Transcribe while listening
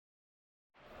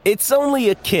It's only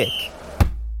a kick,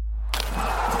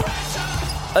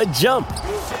 a jump,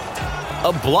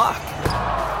 a block.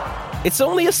 It's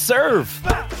only a serve.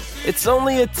 It's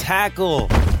only a tackle,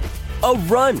 a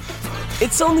run.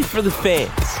 It's only for the fans.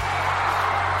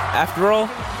 After all,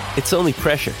 it's only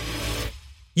pressure.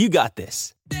 You got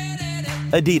this.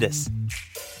 Adidas.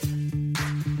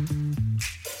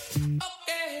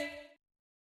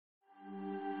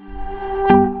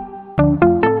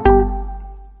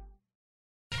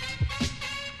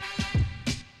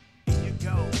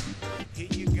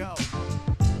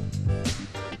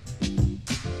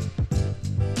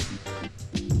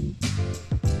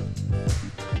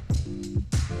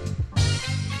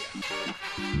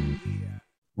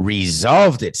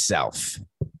 Resolved itself.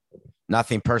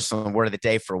 Nothing personal. Word of the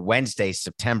day for Wednesday,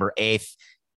 September 8th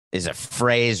is a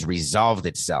phrase, resolved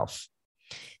itself.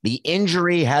 The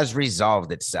injury has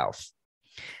resolved itself.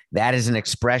 That is an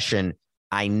expression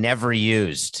I never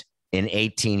used in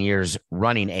 18 years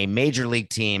running a major league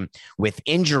team with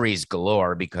injuries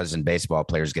galore, because in baseball,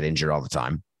 players get injured all the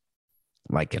time,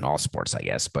 like in all sports, I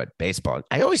guess. But baseball,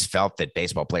 I always felt that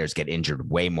baseball players get injured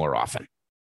way more often.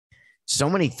 So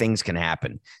many things can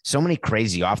happen. So many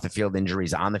crazy off the field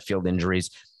injuries, on the field injuries.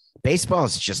 Baseball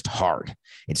is just hard.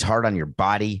 It's hard on your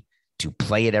body to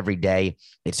play it every day.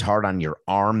 It's hard on your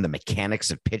arm, the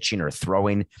mechanics of pitching or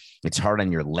throwing. It's hard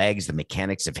on your legs, the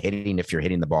mechanics of hitting if you're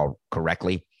hitting the ball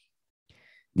correctly.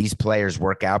 These players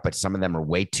work out, but some of them are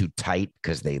way too tight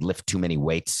because they lift too many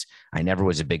weights. I never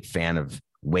was a big fan of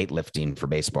weightlifting for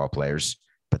baseball players,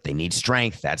 but they need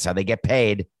strength. That's how they get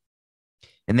paid.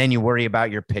 And then you worry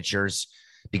about your pitchers,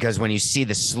 because when you see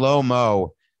the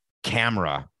slow-mo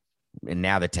camera and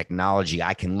now the technology,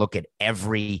 I can look at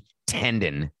every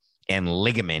tendon and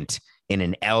ligament in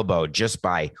an elbow just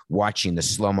by watching the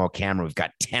slow-mo camera. We've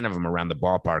got 10 of them around the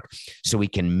ballpark, so we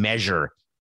can measure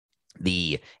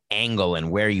the angle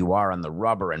and where you are on the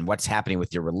rubber and what's happening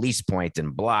with your release point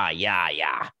and blah,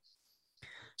 yeah.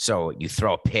 So you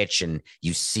throw a pitch and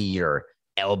you see your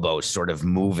elbow sort of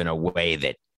move in a way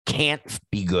that can't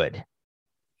be good.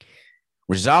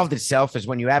 Resolved itself is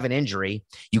when you have an injury,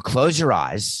 you close your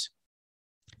eyes,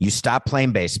 you stop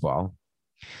playing baseball,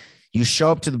 you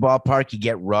show up to the ballpark, you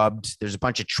get rubbed. There's a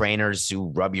bunch of trainers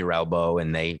who rub your elbow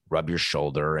and they rub your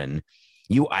shoulder, and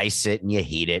you ice it and you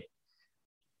heat it,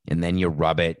 and then you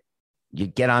rub it. You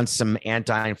get on some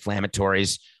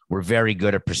anti-inflammatories. We're very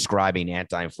good at prescribing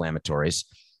anti-inflammatories,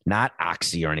 not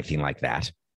Oxy or anything like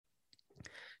that.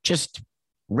 Just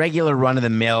regular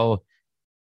run-of-the-mill,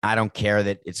 I don't care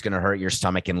that it's going to hurt your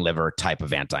stomach and liver type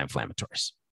of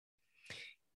anti-inflammatories.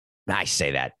 I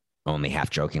say that only half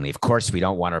jokingly. Of course, we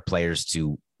don't want our players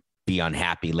to be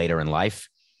unhappy later in life.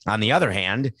 On the other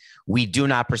hand, we do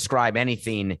not prescribe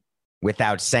anything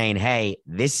without saying, hey,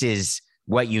 this is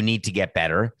what you need to get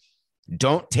better.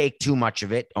 Don't take too much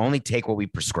of it. Only take what we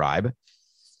prescribe,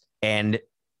 and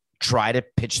try to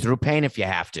pitch through pain if you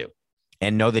have to,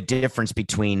 and know the difference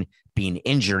between being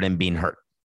injured and being hurt.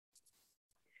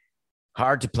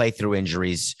 Hard to play through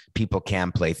injuries. People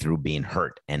can play through being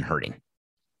hurt and hurting.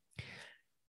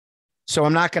 So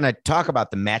I'm not going to talk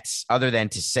about the Mets other than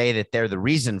to say that they're the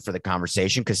reason for the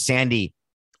conversation, because Sandy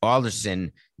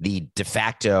Alderson, the de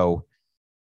facto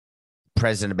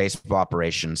president of baseball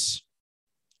operations,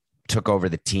 took over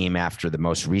the team after the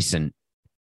most recent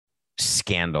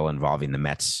scandal involving the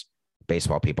Mets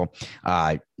baseball people.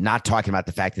 Not talking about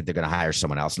the fact that they're going to hire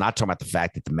someone else. Not talking about the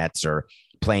fact that the Mets are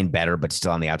playing better, but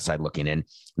still on the outside looking in.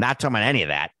 Not talking about any of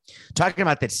that. Talking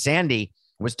about that Sandy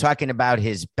was talking about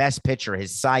his best pitcher,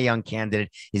 his Cy Young candidate,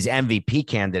 his MVP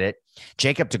candidate,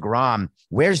 Jacob deGrom.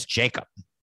 Where's Jacob?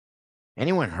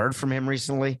 Anyone heard from him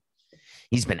recently?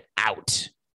 He's been out.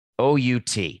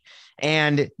 O-U-T.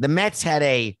 And the Mets had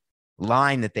a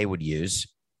line that they would use.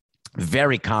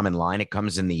 Very common line. It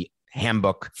comes in the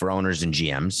handbook for owners and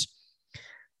GMs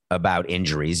about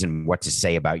injuries and what to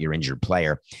say about your injured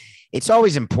player. It's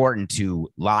always important to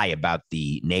lie about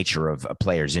the nature of a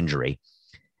player's injury,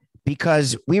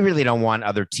 because we really don't want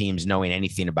other teams knowing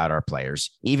anything about our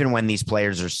players. Even when these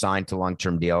players are signed to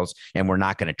long-term deals and we're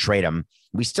not going to trade them,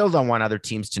 we still don't want other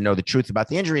teams to know the truth about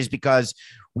the injuries, because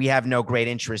we have no great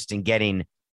interest in getting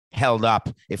held up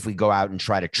if we go out and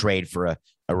try to trade for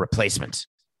a replacement.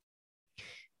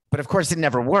 But of course, it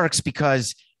never works,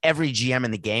 because every GM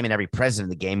in the game and every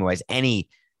president of the game who has any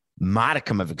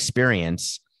modicum of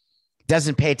experience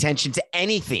doesn't pay attention to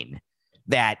anything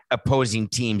that opposing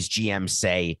teams' GMs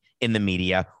say in the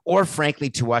media, or frankly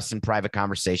to us in private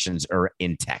conversations or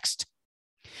in text.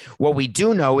 What we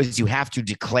do know is you have to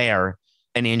declare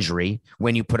an injury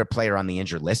when you put a player on the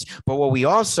injured list. But what we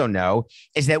also know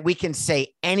is that we can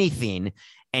say anything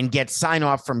and get sign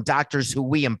off from doctors who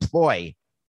we employ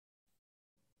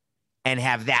and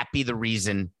have that be the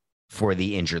reason for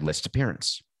the injured list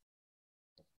appearance.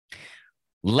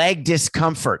 Leg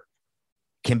discomfort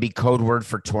can be code word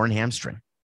for torn hamstring.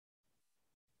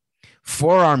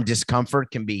 Forearm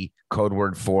discomfort can be code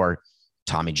word for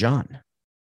Tommy John.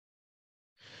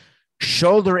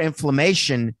 Shoulder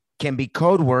inflammation can be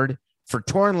code word for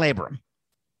torn labrum.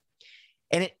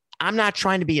 And I'm not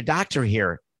trying to be a doctor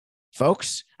here,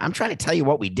 folks. I'm trying to tell you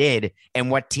what we did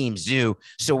and what teams do.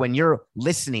 So when you're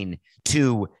listening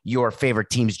to your favorite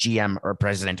team's GM or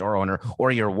president or owner,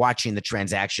 or you're watching the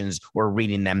transactions or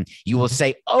reading them, you will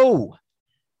say, oh,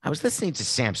 I was listening to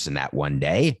Samson that one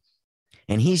day,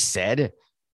 and he said,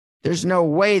 there's no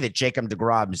way that Jacob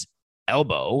deGrom's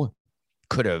elbow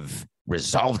could have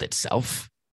resolved itself.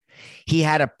 He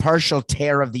had a partial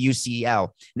tear of the UCL.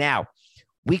 Now,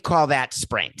 we call that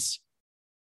sprains.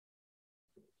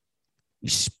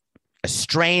 A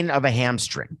strain of a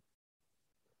hamstring.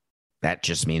 That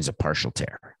just means a partial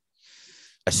tear.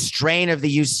 A strain of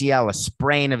the UCL, a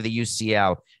sprain of the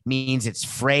UCL means it's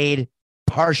frayed,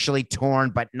 partially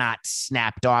torn, but not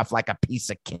snapped off like a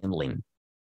piece of kindling.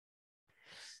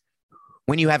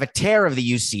 When you have a tear of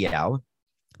the UCL,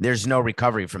 there's no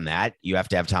recovery from that. You have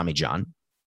to have Tommy John.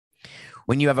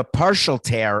 When you have a partial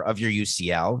tear of your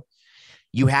UCL,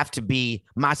 you have to be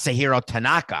Masahiro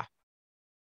Tanaka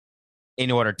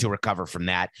in order to recover from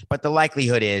that. But the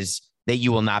likelihood is that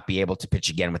you will not be able to pitch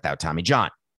again without Tommy John.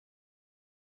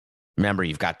 Remember,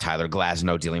 you've got Tyler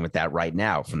Glasnow dealing with that right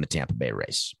now from the Tampa Bay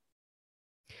Rays.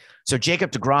 So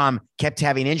Jacob deGrom kept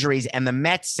having injuries, and the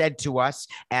Mets said to us,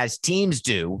 as teams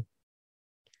do,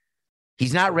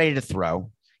 he's not ready to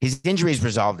throw. His injuries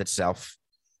resolved itself.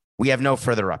 We have no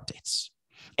further updates.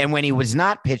 And when he was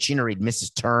not pitching or he'd miss his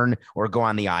turn or go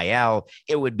on the IL,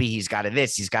 it would be he's got a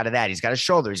this, he's got a that, he's got a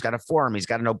shoulder, he's got a forearm, he's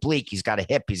got an oblique, he's got a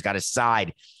hip, he's got a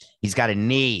side, he's got a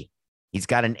knee, he's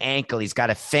got an ankle, he's got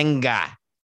a finger.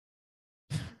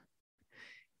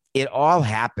 It all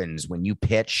happens when you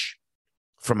pitch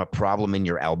from a problem in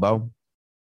your elbow.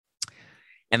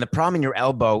 And the problem in your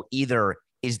elbow either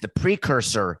is the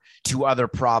precursor to other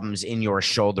problems in your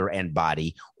shoulder and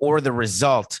body, or the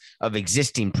result of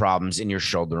existing problems in your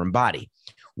shoulder and body.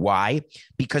 Why?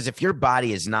 Because if your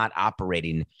body is not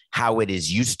operating how it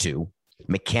is used to,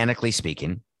 mechanically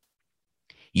speaking,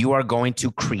 you are going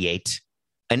to create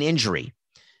an injury.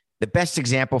 The best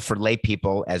example for lay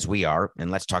people, as we are, and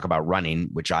let's talk about running,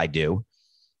 which I do.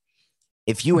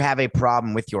 If you have a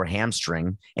problem with your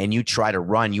hamstring and you try to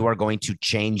run, you are going to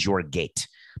change your gait.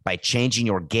 By changing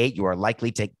your gait, you are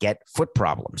likely to get foot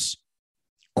problems,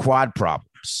 quad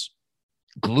problems,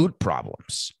 glute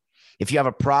problems. If you have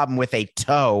a problem with a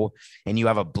toe and you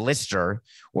have a blister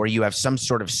or you have some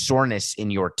sort of soreness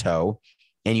in your toe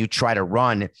and you try to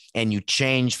run and you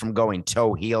change from going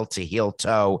toe heel to heel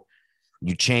toe,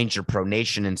 you change your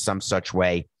pronation in some such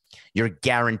way, you're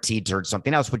guaranteed to hurt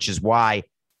something else, which is why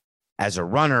as a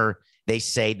runner, they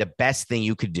say the best thing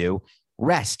you could do,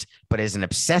 rest. But as an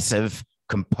obsessive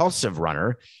compulsive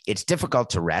runner, it's difficult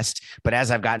to rest. But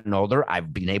as I've gotten older,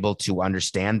 I've been able to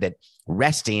understand that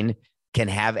resting can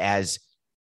have as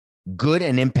good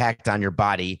an impact on your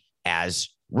body as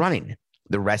running.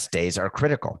 The rest days are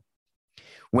critical.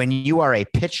 When you are a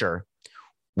pitcher,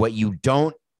 what you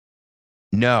don't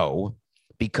know,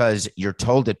 because you're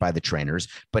told it by the trainers,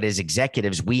 but as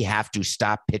executives, we have to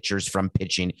stop pitchers from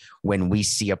pitching when we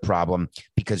see a problem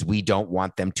because we don't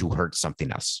want them to hurt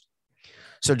something else.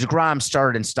 So deGrom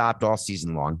started and stopped all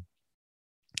season long.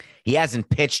 He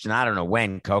hasn't pitched, and I don't know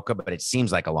when, Coca, but it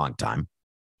seems like a long time.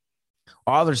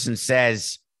 Alderson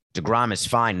says deGrom is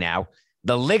fine now.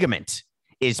 The ligament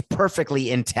is perfectly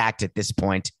intact at this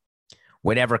point.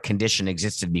 Whatever condition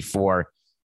existed before,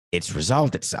 it's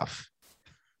resolved itself.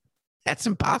 That's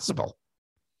impossible.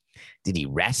 Did he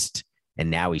rest? And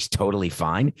now he's totally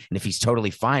fine. And if he's totally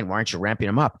fine, why aren't you ramping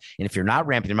him up? And if you're not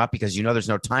ramping him up because you know there's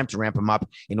no time to ramp him up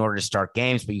in order to start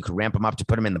games, but you could ramp him up to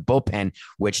put him in the bullpen,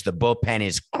 which the bullpen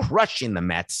is crushing the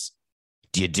Mets,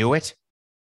 do you do it?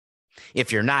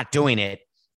 If you're not doing it,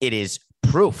 it is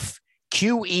proof,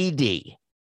 QED,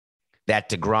 that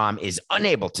deGrom is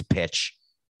unable to pitch,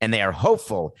 and they are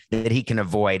hopeful that he can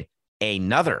avoid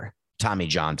another Tommy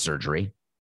John surgery,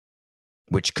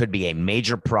 which could be a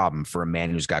major problem for a man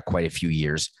who's got quite a few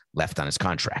years left on his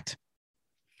contract.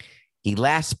 He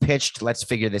last pitched, let's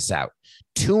figure this out,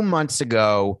 2 months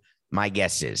ago. My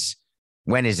guess is,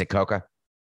 when is it, Coca?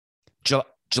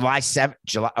 July 7th?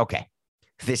 July. Okay,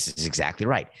 this is exactly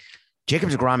right. Jacob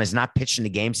deGrom has not pitched in the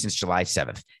game since July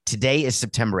 7th. Today is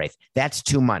September 8th. That's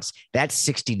 2 months. That's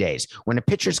 60 days. When a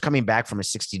pitcher is coming back from a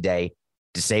 60-day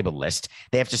disabled list.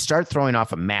 They have to start throwing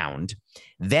off a mound.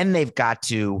 Then they've got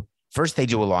to, first they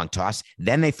do a long toss,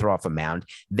 then they throw off a mound,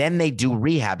 then they do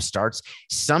rehab starts.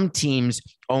 Some teams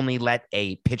only let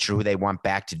a pitcher who they want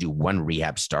back to do one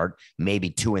rehab start, maybe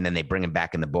two, and then they bring him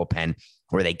back in the bullpen,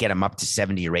 or they get him up to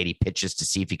 70 or 80 pitches to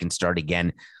see if he can start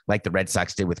again, like the Red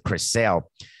Sox did with Chris Sale.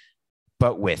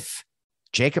 But with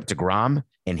Jacob deGrom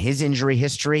and his injury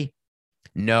history,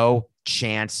 no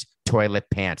chance, toilet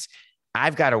pants.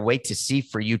 I've got to wait to see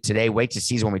for you today. Wait to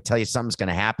see when we tell you something's going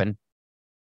to happen.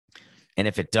 And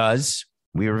if it does,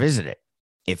 we revisit it.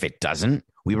 If it doesn't,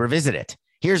 we revisit it.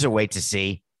 Here's a wait to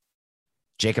see.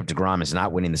 Jacob deGrom is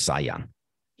not winning the Cy Young.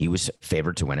 He was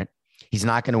favored to win it. He's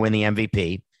not going to win the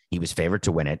MVP. He was favored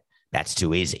to win it. That's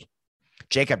too easy.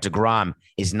 Jacob deGrom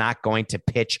is not going to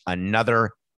pitch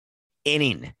another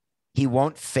inning. He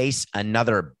won't face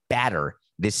another batter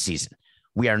this season.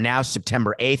 We are now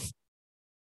September 8th.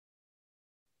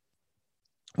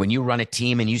 When you run a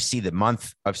team and you see the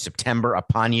month of September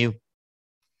upon you,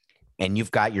 and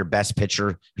you've got your best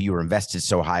pitcher who you were invested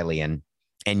so highly in,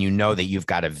 and you know that you've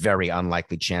got a very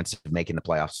unlikely chance of making the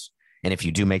playoffs. And if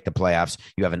you do make the playoffs,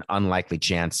 you have an unlikely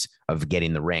chance of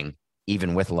getting the ring,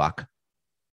 even with luck.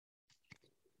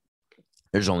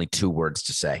 There's only two words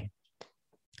to say: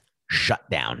 shut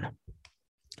down.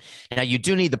 Now, you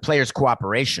do need the players'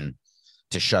 cooperation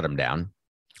to shut them down,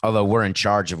 although we're in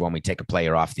charge of when we take a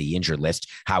player off the injured list.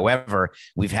 However,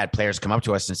 we've had players come up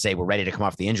to us and say, we're ready to come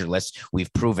off the injured list.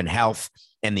 We've proven health.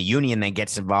 And the union then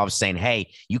gets involved saying,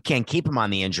 hey, you can't keep him on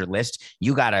the injured list.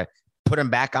 You got to put him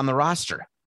back on the roster.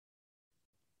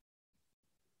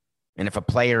 And if a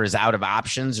player is out of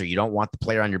options or you don't want the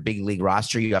player on your big league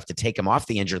roster, you have to take him off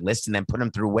the injured list and then put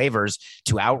him through waivers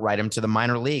to outright him to the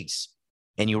minor leagues.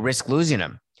 And you risk losing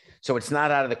him. So it's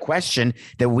not out of the question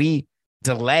that we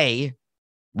delay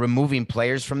removing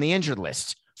players from the injured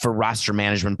list for roster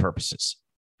management purposes.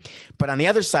 But on the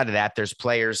other side of that, there's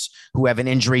players who have an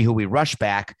injury who we rush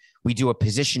back. We do a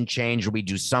position change or we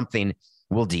do something.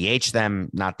 We'll DH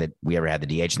them. Not that we ever had the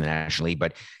DH in the National League,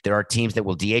 but there are teams that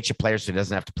will DH a player so he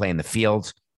doesn't have to play in the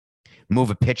field,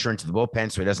 move a pitcher into the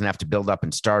bullpen so he doesn't have to build up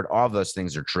and start. All of those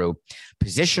things are true.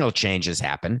 Positional changes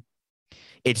happen.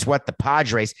 It's what the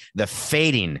Padres, the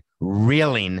fading,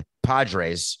 reeling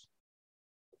Padres,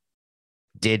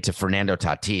 did to Fernando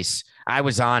Tatis. I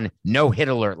was on no hit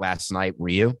alert last night. Were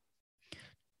you?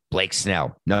 Blake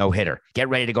Snell, no hitter. Get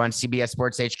ready to go on CBS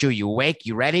Sports HQ. You awake?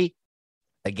 You ready?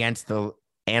 Against the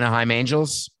Anaheim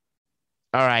Angels?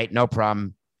 All right, no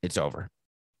problem. It's over.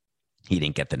 He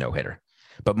didn't get the no hitter.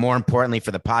 But more importantly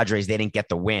for the Padres, they didn't get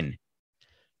the win.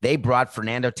 They brought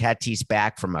Fernando Tatis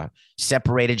back from a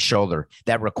separated shoulder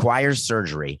that requires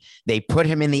surgery. They put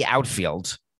him in the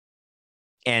outfield,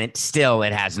 and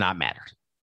it has not mattered.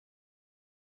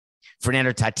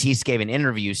 Fernando Tatis gave an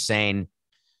interview saying,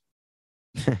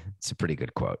 it's a pretty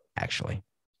good quote, actually.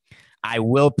 I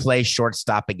will play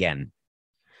shortstop again.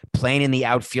 Playing in the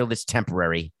outfield is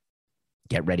temporary.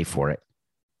 Get ready for it.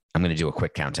 I'm going to do a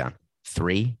quick countdown.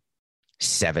 3,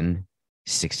 7,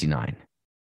 69.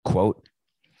 Quote,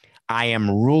 I am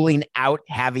ruling out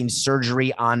having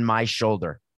surgery on my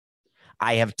shoulder.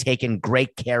 I have taken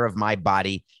great care of my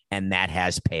body, and that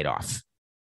has paid off.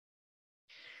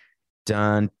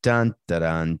 Dun, dun,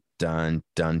 dun, dun,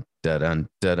 dun, dun, dun,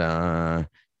 dun,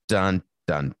 dun,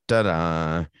 dun,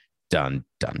 dun, dun,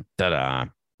 dun,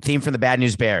 dun. Theme from the Bad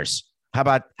News Bears. How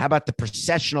about the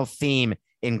processional theme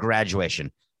in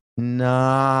Graduation?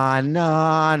 Na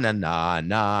na na na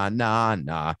na na na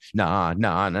na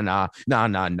na na na na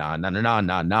na na na na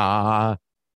na na.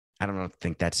 I don't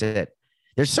think that's it.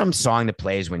 There's some song that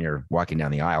plays when you're walking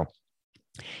down the aisle.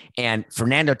 And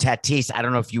Fernando Tatis, I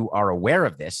don't know if you are aware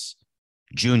of this,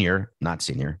 junior, not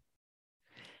senior,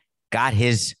 got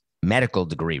his medical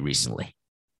degree recently,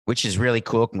 which is really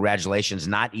cool. Congratulations.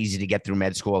 Not easy to get through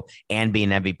med school and be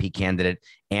an MVP candidate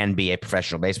and be a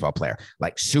professional baseball player.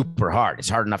 Like super hard. It's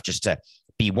hard enough just to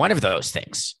be one of those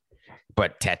things.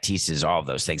 But Tatis is all of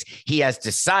those things. He has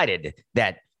decided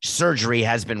that surgery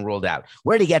has been ruled out.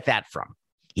 Where did he get that from?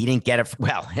 He didn't get it.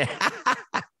 Well,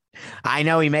 I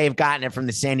know he may have gotten it from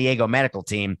the San Diego medical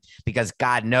team because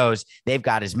God knows they've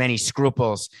got as many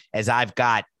scruples as I've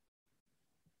got.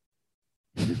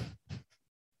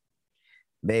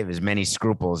 They have as many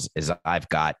scruples as I've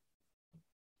got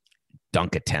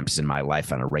dunk attempts in my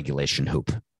life on a regulation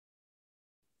hoop.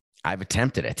 I've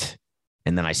attempted it,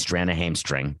 and then I strand a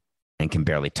hamstring and can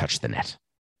barely touch the net.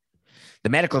 The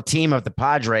medical team of the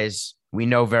Padres, we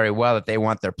know very well that they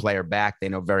want their player back. They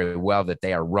know very well that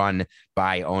they are run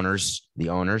by the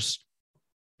owners.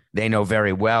 They know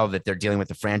very well that they're dealing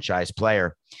with a franchise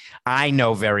player. I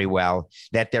know very well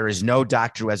that there is no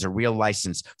doctor who has a real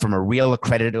license from a real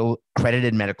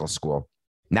accredited medical school,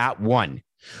 not one,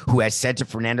 who has said to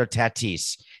Fernando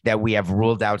Tatis that we have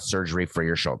ruled out surgery for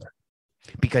your shoulder.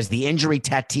 Because the injury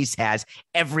Tatis has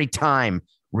every time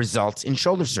results in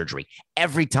shoulder surgery.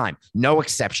 Every time. No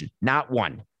exception. Not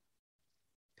one.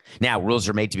 Now, rules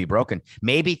are made to be broken.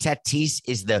 Maybe Tatis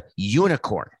is the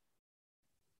unicorn.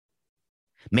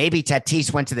 Maybe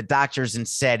Tatis went to the doctors and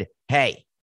said, hey,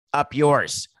 up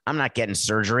yours. I'm not getting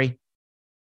surgery.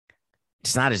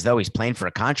 It's not as though he's playing for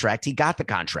a contract. He got the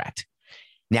contract.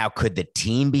 Now, could the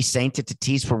team be saying to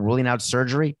Tatis, we're ruling out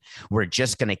surgery? We're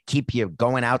just going to keep you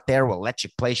going out there. We'll let you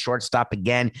play shortstop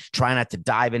again. Try not to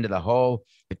dive into the hole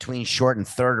between short and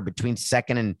third or between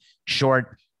second and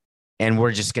short. And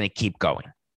we're just going to keep going.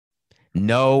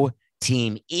 No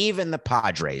team, even the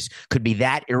Padres, could be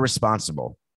that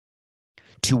irresponsible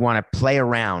to want to play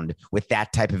around with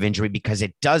that type of injury because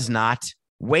it does not,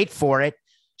 wait for it,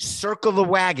 circle the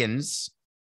wagons.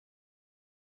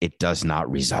 It does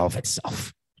not resolve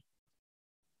itself.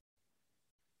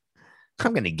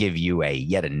 I'm going to give you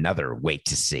yet another wait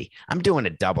to see. I'm doing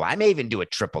a double. I may even do a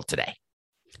triple today.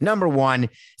 Number one,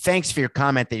 thanks for your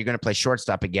comment that you're going to play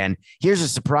shortstop again. Here's a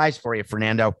surprise for you,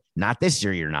 Fernando. Not this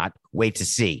year, you're not. Wait to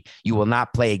see. You will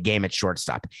not play a game at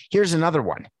shortstop. Here's another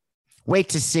one. Wait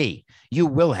to see. You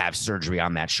will have surgery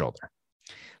on that shoulder.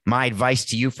 My advice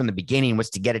to you from the beginning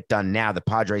was to get it done now. The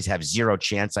Padres have zero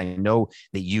chance. I know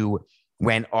that you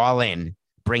went all in,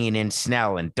 bringing in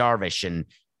Snell and Darvish and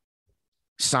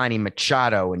signing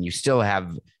Machado, and you still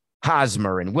have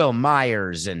Hosmer and Will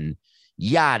Myers and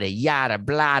yada, yada,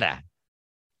 blada.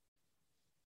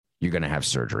 You're going to have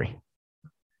surgery.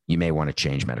 You may want to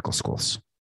change medical schools.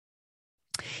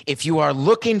 If you are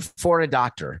looking for a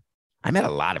doctor, I met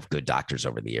a lot of good doctors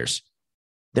over the years.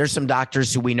 There's some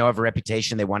doctors who we know have a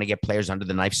reputation. They want to get players under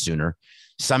the knife sooner.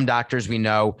 Some doctors we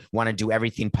know want to do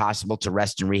everything possible to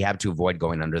rest and rehab to avoid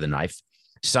going under the knife.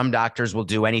 Some doctors will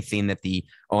do anything that the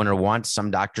owner wants. Some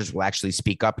doctors will actually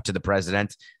speak up to the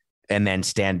president and then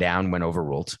stand down when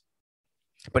overruled.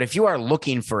 But if you are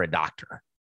looking for a doctor,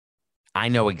 I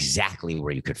know exactly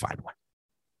where you could find one.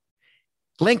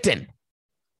 LinkedIn.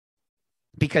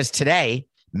 Because today,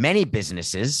 many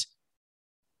businesses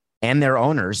and their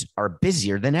owners are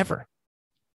busier than ever.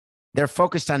 They're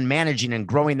focused on managing and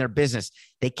growing their business.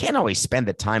 They can't always spend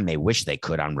the time they wish they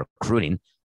could on recruiting.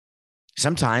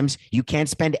 Sometimes you can't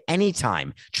spend any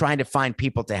time trying to find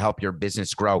people to help your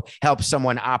business grow, help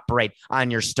someone operate on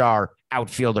your star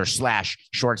outfielder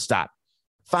 / shortstop.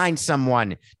 Find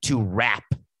someone to wrap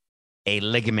a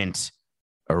ligament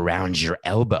around your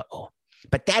elbow.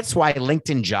 But that's why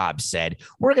LinkedIn Jobs said,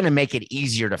 we're going to make it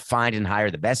easier to find and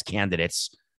hire the best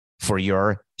candidates for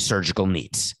your surgical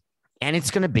needs. And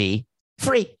it's going to be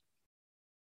free.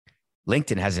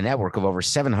 LinkedIn has a network of over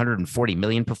 740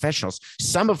 million professionals,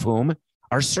 some of whom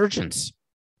are surgeons.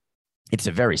 It's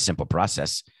a very simple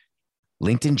process.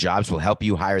 LinkedIn Jobs will help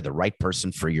you hire the right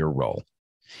person for your role.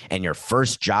 And your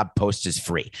first job post is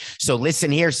free. So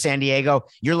listen here, San Diego,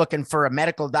 you're looking for a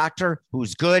medical doctor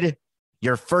who's good.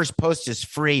 Your first post is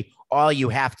free. All you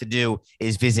have to do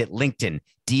is visit LinkedIn,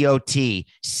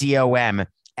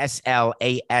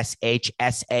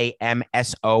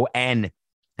 DOTCOMSLASHSAMSON.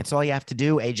 That's all you have to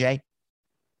do, AJ.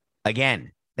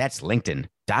 Again, that's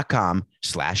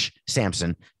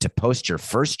LinkedIn.com/Samson to post your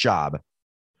first job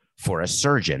for a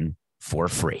surgeon for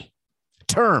free.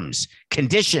 Terms,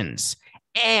 conditions,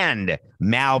 and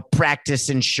malpractice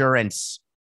insurance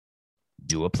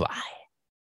do apply.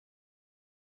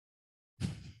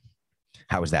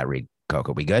 How was that read,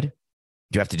 Coco? We good?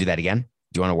 Do you have to do that again?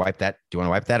 Do you want to wipe that?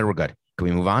 Or we're good? Can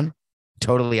we move on?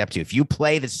 Totally up to you. If you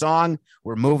play the song,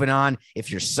 we're moving on.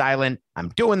 If you're silent, I'm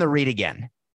doing the read again.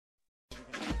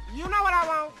 You know what I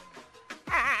want?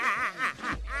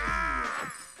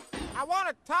 I want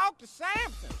to talk to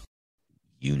Samson.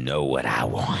 You know what I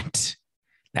want.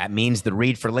 That means the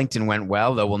read for LinkedIn went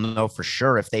well, though we'll know for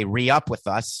sure if they re-up with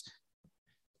us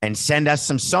and send us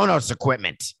some Sonos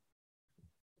equipment.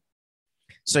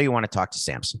 So you want to talk to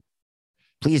Samson.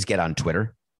 Please get on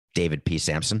Twitter, David P.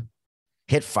 Samson.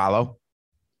 Hit follow.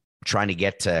 I'm trying to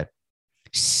get to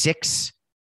 6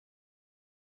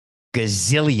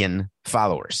 gazillion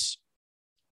followers.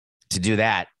 To do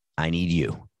that, I need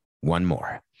you. One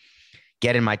more.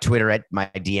 Get in my Twitter at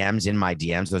my DMs, in my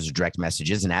DMs. Those are direct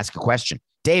messages, and ask a question.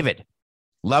 David,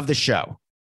 love the show.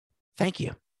 Thank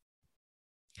you.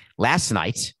 Last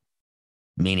night,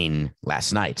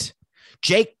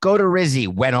 Jake Godorizzi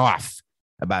went off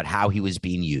about how he was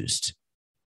being used.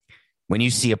 When you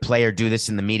see a player do this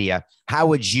in the media, how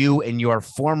would you in your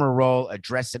former role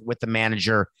address it with the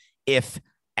manager, if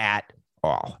at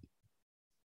all?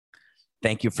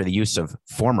 Thank you for the use of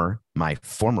my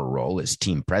former role as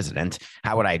team president.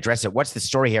 How would I address it? What's the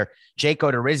story here? Jake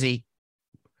Odorizzi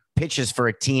pitches for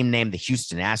a team named the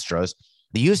Houston Astros.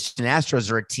 The Houston Astros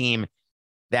are a team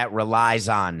that relies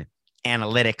on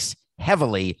analytics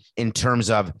heavily in terms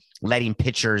of letting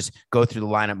pitchers go through the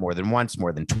lineup more than once,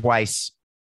 more than twice.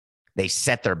 They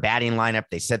set their batting lineup.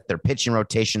 They set their pitching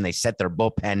rotation. They set their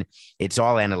bullpen. It's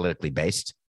all analytically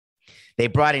based. They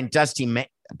brought in Dusty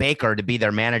Baker to be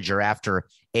their manager after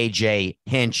AJ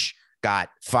Hinch got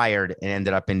fired and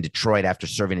ended up in Detroit after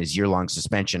serving his year-long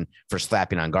suspension for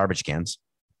slapping on garbage cans.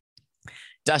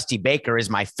 Dusty Baker is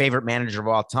my favorite manager of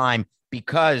all time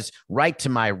because right to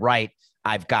my right,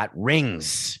 I've got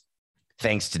rings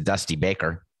thanks to Dusty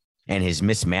Baker and his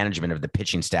mismanagement of the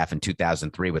pitching staff in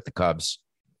 2003 with the Cubs.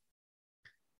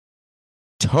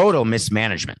 Total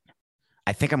mismanagement.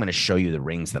 I think I'm going to show you the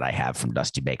rings that I have from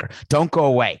Dusty Baker. Don't go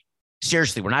away.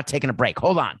 Seriously, we're not taking a break.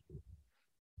 Hold on.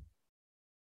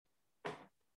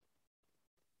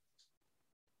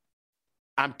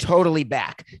 I'm totally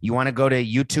back. You want to go to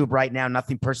YouTube right now?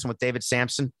 Nothing Personal with David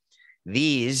Samson.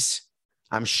 These,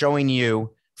 I'm showing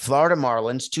you Florida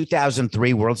Marlins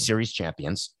 2003 World Series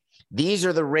champions. These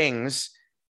are the rings.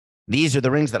 These are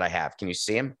the rings that I have. Can you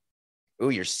see them?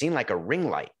 Ooh, you're seeing like a ring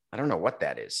light. I don't know what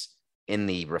that is in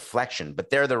the reflection, but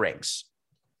they're the rings.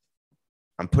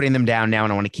 I'm putting them down now,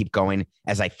 and I want to keep going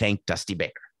as I thank Dusty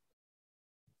Baker.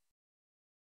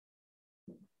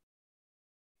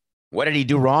 What did he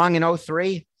do wrong in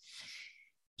 2003?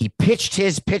 He pitched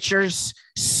his pitchers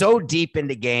so deep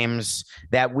into games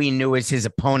that we knew as his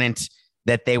opponent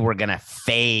that they were going to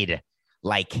fade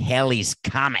like Halley's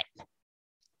Comet.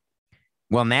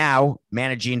 Well, now,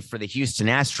 managing for the Houston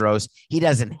Astros, he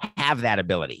doesn't have that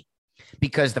ability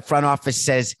because the front office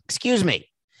says, excuse me,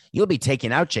 you'll be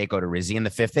taking out Jake Odorizzi in the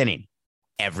fifth inning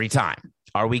every time.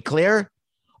 Are we clear?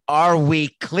 Are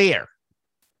we clear?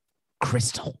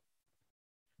 Crystal.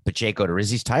 But Jake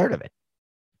Odorizzi's tired of it.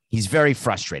 He's very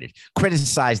frustrated.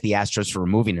 Criticized the Astros for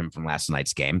removing him from last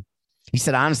night's game. He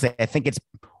said, honestly, I think it's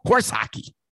horse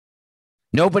hockey.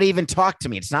 Nobody even talked to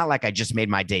me. It's not like I just made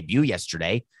my debut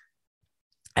yesterday.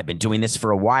 I've been doing this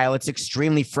for a while. It's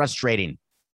extremely frustrating.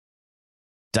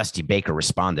 Dusty Baker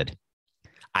responded,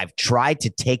 I've tried to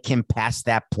take him past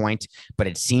that point, but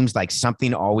it seems like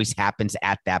something always happens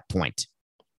at that point.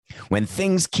 When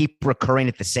things keep recurring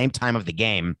at the same time of the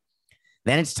game,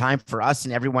 then it's time for us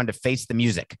and everyone to face the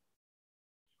music.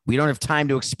 We don't have time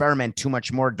to experiment too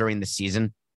much more during the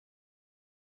season.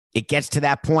 It gets to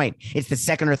that point. It's the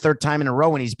second or third time in a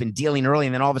row when he's been dealing early,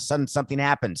 and then all of a sudden something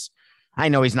happens. I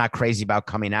know he's not crazy about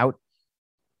coming out.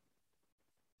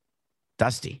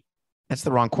 Dusty, that's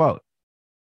the wrong quote.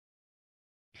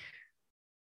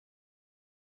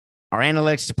 Our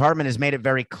analytics department has made it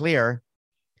very clear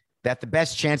that the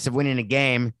best chance of winning a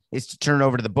game is to turn it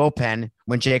over to the bullpen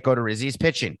when Jake Odorizzi is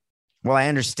pitching. Well, I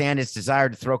understand his desire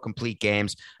to throw complete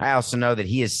games. I also know that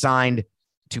he is signed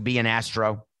to be an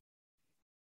Astro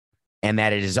and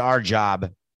that it is our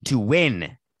job to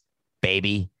win,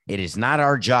 baby. It is not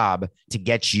our job to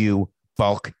get you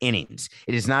bulk innings.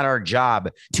 It is not our job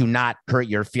to not hurt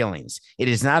your feelings. It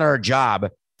is not our job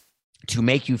to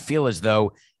make you feel as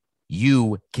though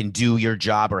you can do your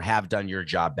job or have done your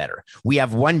job better. We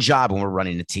have one job when we're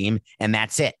running a team, and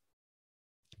that's it,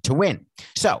 to win.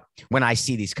 So when I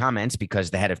see these comments, because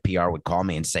the head of PR would call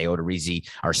me and say, Odorizzi,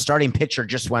 our starting pitcher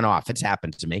just went off. It's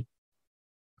happened to me.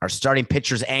 Our starting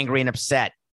pitcher's angry and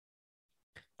upset.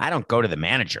 I don't go to the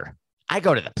manager. I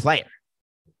go to the player.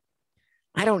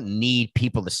 I don't need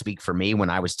people to speak for me when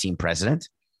I was team president.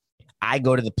 I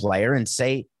go to the player and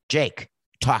say, Jake,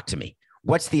 talk to me.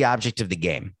 What's the object of the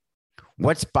game?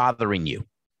 What's bothering you?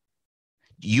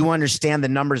 You understand the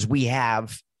numbers we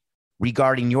have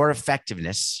regarding your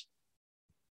effectiveness.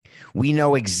 We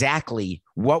know exactly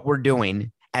what we're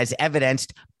doing as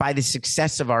evidenced by the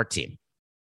success of our team.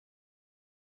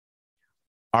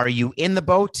 Are you in the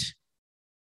boat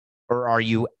or are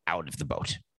you out of the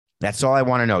boat? That's all I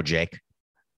want to know, Jake,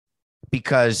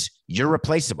 because you're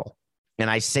replaceable. And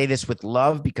I say this with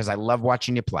love because I love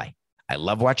watching you play. I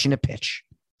love watching you pitch.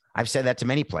 I've said that to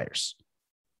many players.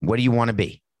 What do you want to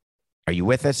be? Are you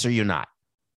with us or are you not?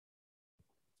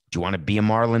 Do you want to be a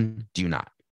Marlin? Do you not?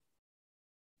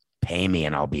 Pay me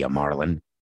and I'll be a Marlin.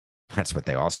 That's what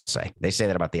they all say. They say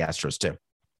that about the Astros too.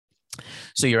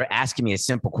 So you're asking me a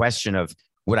simple question of,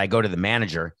 would I go to the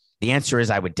manager? The answer is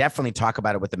I would definitely talk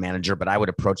about it with the manager, but I would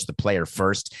approach the player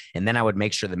first. And then I would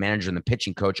make sure the manager and the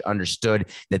pitching coach understood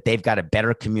that they've got to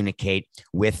better communicate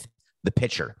with the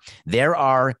pitcher. There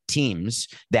are teams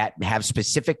that have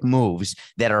specific moves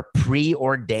that are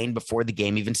preordained before the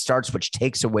game even starts, which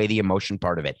takes away the emotion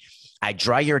part of it. I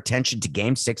draw your attention to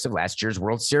Game 6 of last year's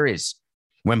World Series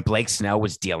when Blake Snell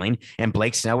was dealing and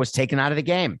Blake Snell was taken out of the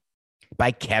game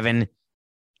by Kevin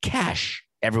Cash.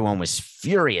 Everyone was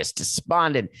furious,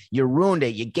 despondent. You ruined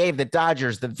it. You gave the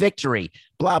Dodgers the victory,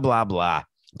 blah, blah, blah.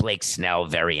 Blake Snell,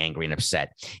 very angry and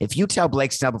upset. If you tell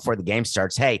Blake Snell before the game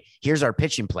starts, hey, here's our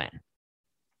pitching plan.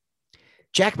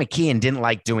 Jack McKeon didn't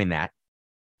like doing that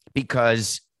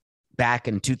because back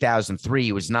in 2003,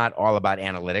 it was not all about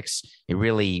analytics. It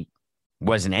really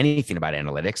wasn't anything about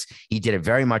analytics. He did it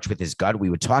very much with his gut.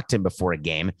 We would talk to him before a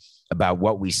game about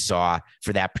what we saw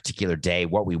for that particular day,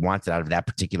 what we wanted out of that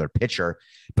particular pitcher.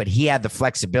 But he had the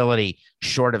flexibility,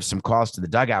 short of some calls to the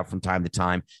dugout from time to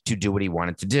time, to do what he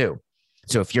wanted to do.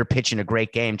 So if you're pitching a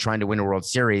great game, trying to win a World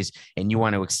Series, and you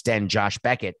want to extend Josh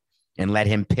Beckett and let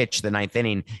him pitch the ninth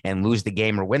inning and lose the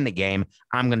game or win the game,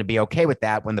 I'm going to be okay with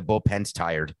that when the bullpen's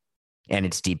tired and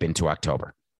it's deep into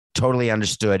October. Totally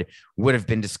understood, would have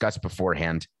been discussed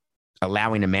beforehand,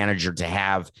 allowing a manager to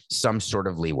have some sort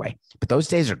of leeway. But those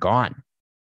days are gone.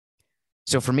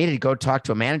 So for me to go talk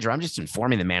to a manager, I'm just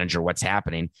informing the manager what's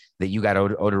happening, that you got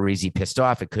Odorizzi pissed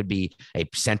off. It could be a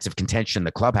sense of contention in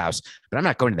the clubhouse, but I'm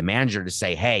not going to the manager to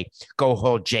say, hey, go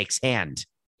hold Jake's hand.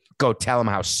 Go tell him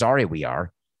how sorry we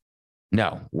are.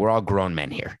 No, we're all grown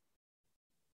men here.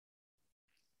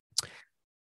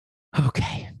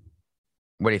 Okay.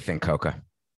 What do you think, Coca?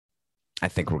 I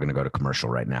think we're going to go to commercial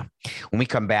right now. When we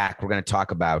come back, we're going to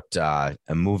talk about a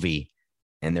movie,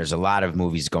 and there's a lot of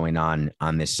movies going on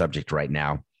this subject right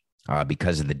now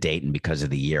because of the date and because of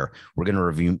the year. We're going to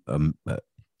review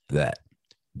the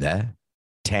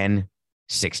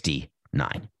 1069.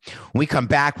 When we come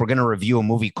back, we're going to review a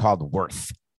movie called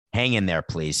Worth. Hang in there,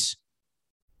 please.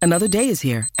 Another day is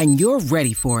here, and you're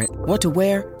ready for it. What to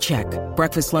wear? Check.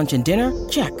 Breakfast, lunch, and dinner?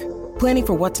 Check. Planning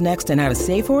for what's next and how to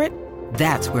save for it?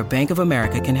 That's where Bank of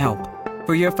America can help.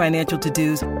 For your financial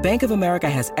to-dos, Bank of America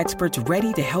has experts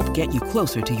ready to help get you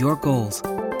closer to your goals.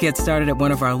 Get started at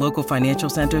one of our local financial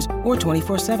centers or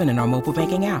 24/7 in our mobile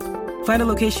banking app. Find a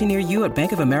location near you at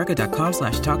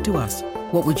bankofamerica.com/talktous.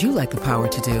 What would you like the power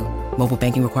to do? Mobile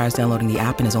banking requires downloading the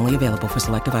app and is only available for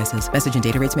select devices. Message and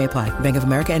data rates may apply. Bank of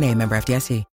America N.A., member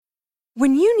FDIC.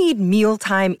 When you need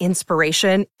mealtime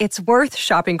inspiration, it's worth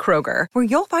shopping Kroger, where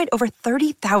you'll find over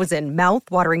 30,000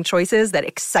 mouth-watering choices that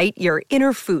excite your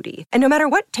inner foodie. And no matter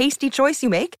what tasty choice you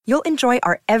make, you'll enjoy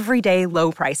our everyday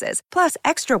low prices, plus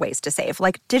extra ways to save,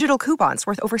 like digital coupons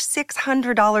worth over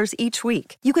 $600 each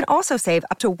week. You can also save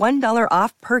up to $1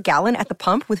 off per gallon at the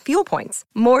pump with fuel points.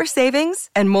 More savings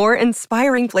and more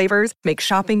inspiring flavors make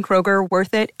shopping Kroger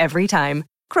worth it every time.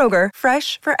 Kroger,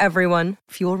 fresh for everyone.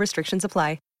 Fuel restrictions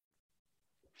apply.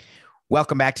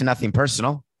 Welcome back to Nothing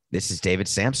Personal. This is David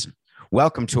Sampson.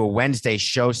 Welcome to a Wednesday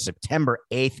show, September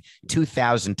 8th,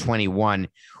 2021.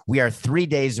 We are 3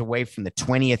 days away from the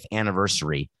 20th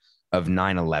anniversary of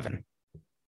 9/11.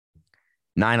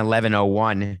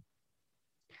 9/11/01.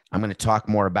 I'm going to talk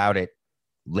more about it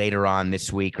later on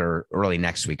this week or early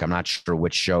next week. I'm not sure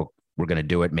which show we're going to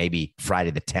do it. Maybe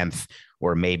Friday the 10th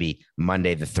or maybe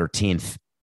Monday the 13th.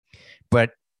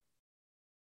 But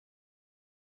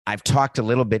I've talked a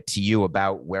little bit to you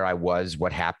about where I was,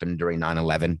 what happened during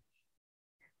 9/11,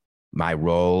 my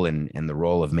role and the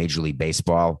role of Major League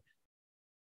Baseball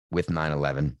with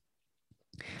 9/11.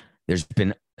 There's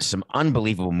been some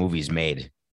unbelievable movies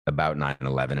made about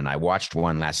 9/11, and I watched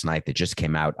one last night that just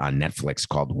came out on Netflix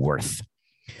called Worth.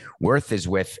 Worth is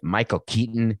with Michael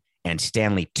Keaton and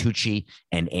Stanley Tucci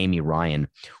and Amy Ryan.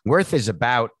 Worth is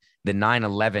about the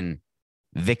 9/11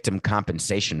 Victim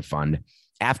Compensation Fund.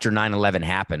 After 9/11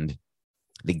 happened,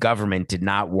 the government did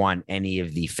not want any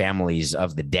of the families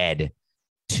of the dead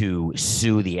to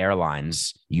sue the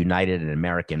airlines, United and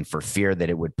American, for fear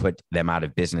that it would put them out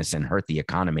of business and hurt the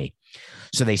economy.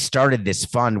 So they started this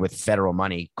fund with federal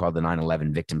money called the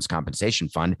 9/11 Victims Compensation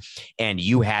Fund, and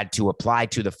you had to apply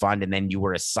to the fund, and then you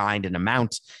were assigned an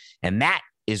amount, and that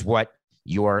is what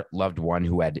your loved one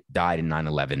who had died in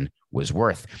 9/11 was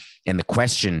worth. And the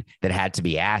question that had to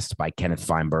be asked by Kenneth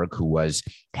Feinberg, who was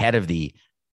head of the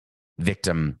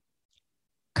Victim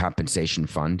Compensation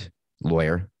Fund,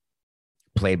 lawyer,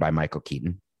 played by Michael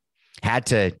Keaton, had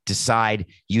to decide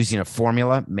using a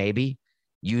formula, maybe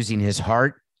using his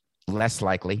heart, less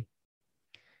likely,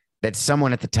 that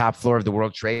someone at the top floor of the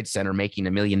World Trade Center making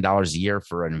 $1 million a year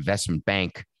for an investment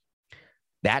bank,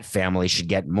 that family should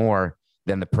get more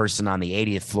than the person on the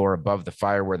 80th floor above the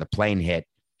fire where the plane hit,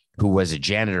 who was a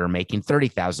janitor making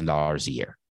 $30,000 a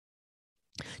year.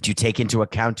 Do you take into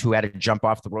account who had to jump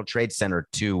off the World Trade Center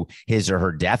to his or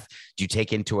her death? Do you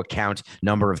take into account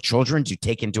number of children? Do you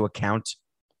take into account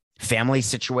family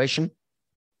situation?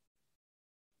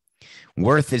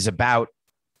 Worth is about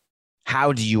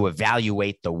how do you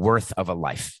evaluate the worth of a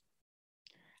life?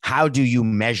 How do you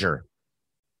measure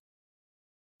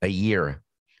a year?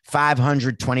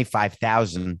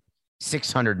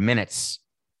 525,600 minutes.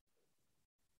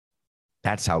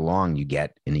 That's how long you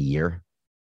get in a year.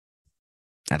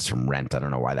 That's from Rent. I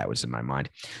don't know why that was in my mind.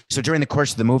 So during the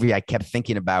course of the movie, I kept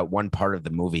thinking about one part of the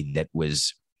movie that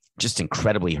was just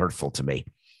incredibly hurtful to me.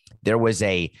 There was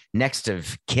a next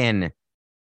of kin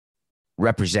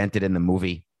represented in the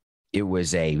movie. It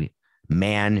was a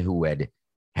man who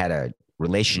had a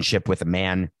relationship with a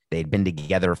man. They'd been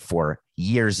together for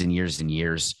years and years and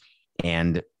years.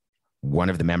 And one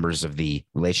of the members of the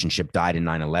relationship died in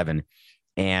 9/11.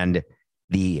 And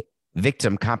the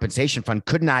victim compensation fund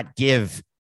could not give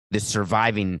the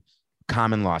surviving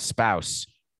common law spouse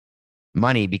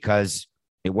money because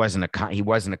he wasn't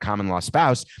a common law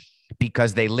spouse,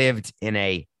 because they lived in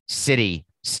a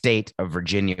state of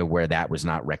Virginia where that was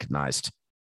not recognized.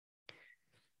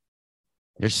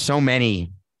 There's so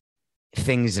many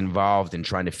things involved in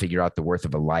trying to figure out the worth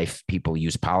of a life. People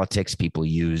use politics, people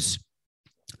use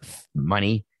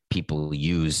money, people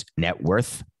use net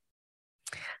worth.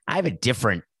 I have a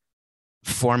different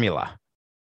formula.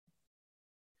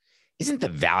 Isn't the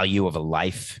value of a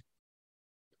life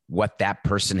what that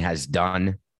person has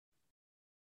done?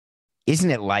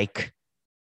 Isn't it like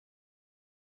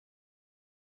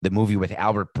the movie with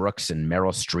Albert Brooks and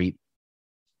Meryl Streep?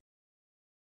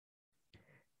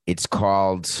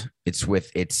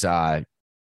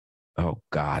 Oh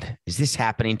God, is this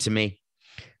happening to me?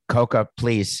 Coca,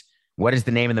 please. What is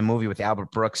the name of the movie with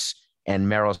Albert Brooks and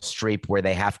Meryl Streep where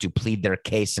they have to plead their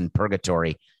case in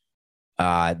purgatory?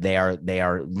 They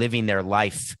are living their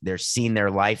life. They're seeing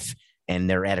their life, and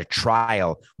they're at a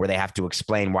trial where they have to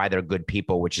explain why they're good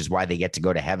people, which is why they get to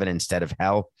go to heaven instead of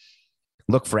hell.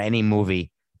 Look for any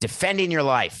movie. Defending Your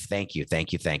Life. Thank you.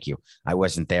 I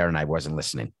wasn't there and I wasn't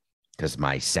listening because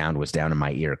my sound was down in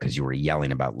my ear because you were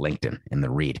yelling about LinkedIn in the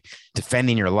read.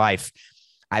 Defending Your Life.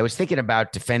 I was thinking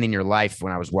about Defending Your Life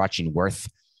when I was watching Worth,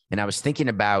 and I was thinking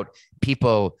about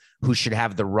people who should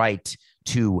have the right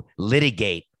to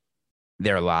litigate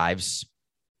their lives,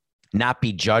 not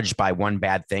be judged by one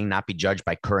bad thing, not be judged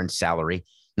by current salary,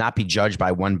 not be judged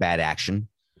by one bad action,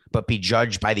 but be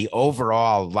judged by the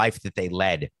overall life that they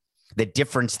led, the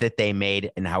difference that they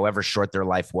made, and however short their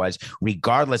life was,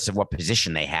 regardless of what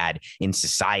position they had in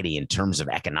society in terms of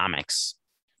economics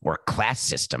or class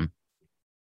system.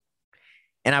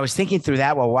 And I was thinking through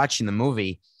that while watching the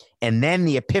movie, and then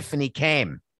the epiphany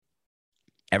came.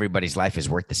 Everybody's life is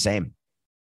worth the same.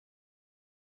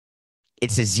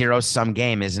 It's a zero-sum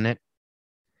game, isn't it?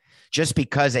 Just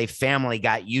because a family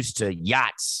got used to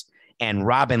yachts and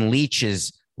Robin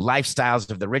Leach's lifestyles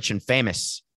of the rich and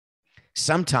famous,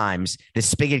 sometimes the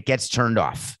spigot gets turned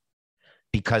off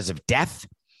because of death,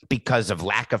 because of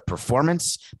lack of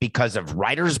performance, because of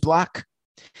writer's block,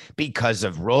 because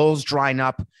of roles drying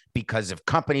up, because of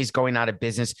companies going out of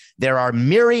business. There are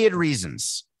myriad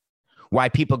reasons why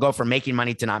people go from making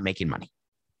money to not making money.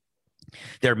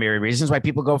 There are myriad reasons why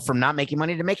people go from not making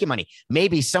money to making money.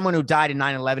 Maybe someone who died in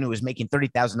 9/11 who was making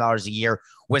 $30,000 a year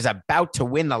was about to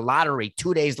win the lottery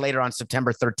 2 days later on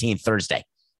September 13th, Thursday.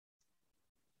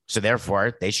 So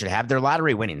therefore, they should have their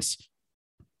lottery winnings.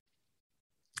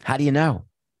 How do you know?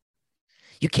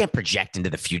 You can't project into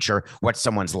the future what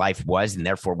someone's life was and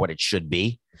therefore what it should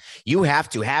be. You have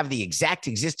to have the exact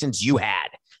existence you had.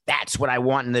 That's what I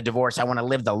want in the divorce. I want to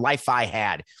live the life I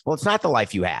had. Well, it's not the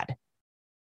life you had.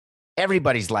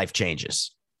 Everybody's life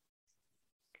changes.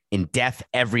 In death,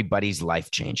 everybody's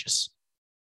life changes.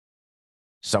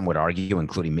 Some would argue,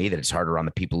 including me, that it's harder on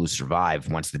the people who survive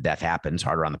once the death happens,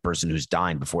 harder on the person who's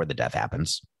dying before the death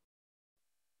happens.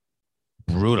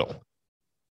 Brutal.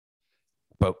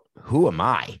 But who am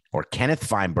I, or Kenneth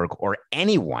Feinberg, or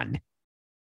anyone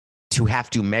to have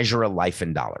to measure a life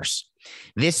in dollars?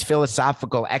 This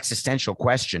philosophical existential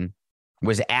question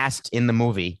was asked in the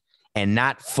movie and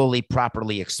not fully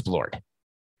properly explored.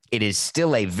 It is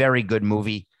still a very good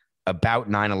movie about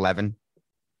 9/11,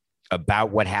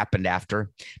 about what happened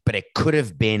after, but it could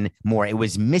have been more. It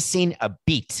was missing a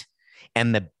beat,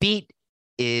 and the beat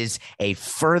is a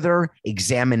further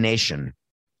examination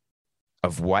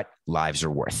of what lives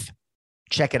are worth.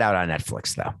 Check it out on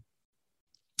Netflix, though.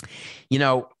 You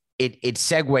know, it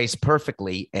segues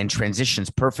perfectly and transitions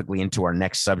perfectly into our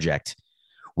next subject,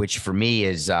 which for me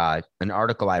is an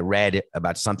article I read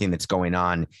about something that's going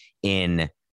on in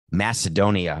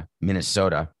Macedonia,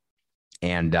 Minnesota.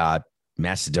 and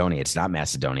Macedonia. It's not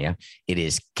Macedonia. It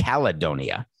is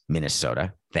Caledonia,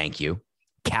 Minnesota. Thank you.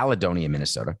 Caledonia,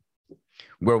 Minnesota,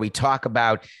 where we talk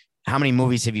about how many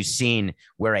movies have you seen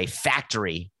where a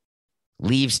factory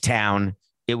leaves town?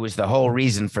 It was the whole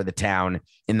reason for the town.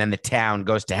 And then the town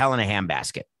goes to hell in a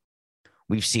handbasket.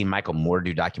 We've seen Michael Moore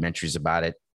do documentaries about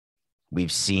it.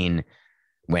 We've seen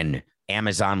when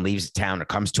Amazon leaves a town or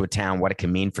comes to a town, what it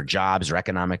can mean for jobs or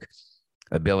economic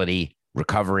ability,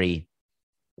 recovery,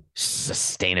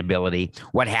 sustainability.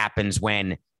 What happens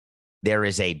when there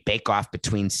is a bake-off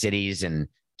between cities and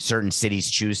certain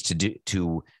cities choose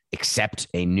to accept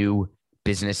a new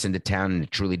business into town, and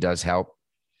it truly does help.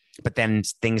 But then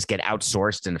things get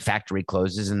outsourced and the factory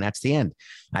closes, and that's the end.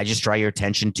 I just draw your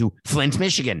attention to Flint,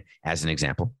 Michigan, as an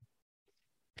example.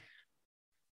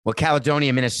 Well,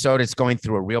 Caledonia, Minnesota is going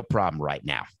through a real problem right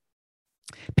now.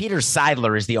 Peter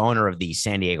Seidler is the owner of the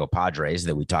San Diego Padres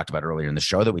that we talked about earlier in the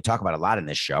show, that we talk about a lot in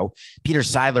this show. Peter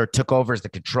Seidler took over as the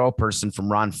control person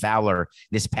from Ron Fowler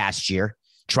this past year,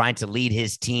 trying to lead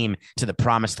his team to the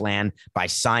promised land by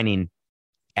signing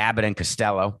Abbott and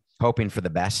Costello, hoping for the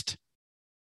best.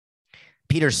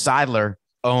 Peter Seidler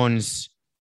owns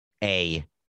a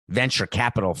venture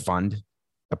capital fund,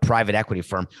 a private equity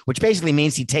firm, which basically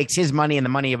means he takes his money and the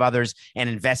money of others and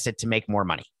invests it to make more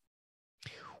money.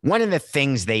 One of the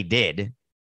things they did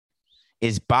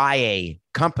is buy a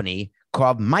company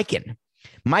called Miken.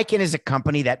 Miken is a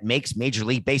company that makes Major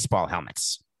League Baseball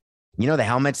helmets. You know, the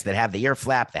helmets that have the ear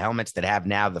flap, the helmets that have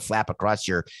now the flap across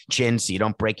your chin so you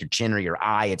don't break your chin or your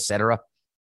eye, etc.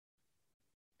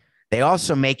 They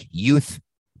also make youth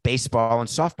baseball and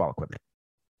softball equipment.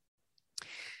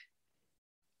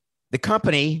 The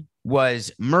company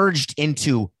was merged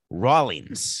into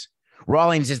Rawlings.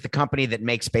 Rawlings is the company that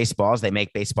makes baseballs. They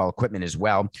make baseball equipment as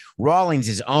well. Rawlings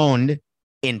is owned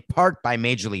in part by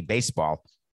Major League Baseball.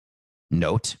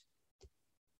 Note.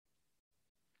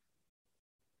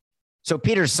 So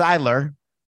Peter Seidler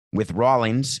with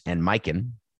Rawlings and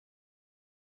Miken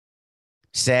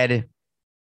said,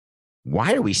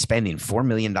 why are we spending $4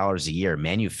 million a year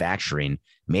manufacturing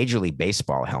Major League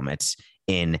Baseball helmets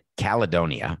in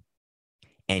Caledonia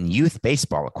and youth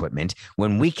baseball equipment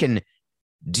when we can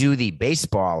do the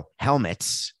baseball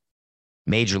helmets,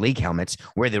 Major League helmets,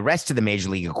 where the rest of the Major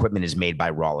League equipment is made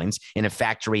by Rawlings in a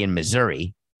factory in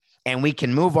Missouri, and we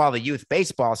can move all the youth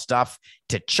baseball stuff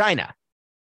to China,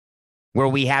 where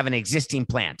we have an existing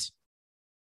plant,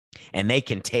 and they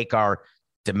can take our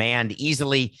demand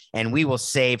easily, and we will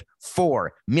save $4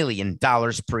 million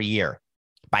per year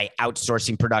by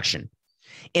outsourcing production.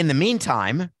 In the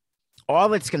meantime, all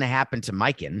that's going to happen to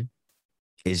Miken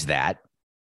is that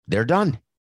they're done.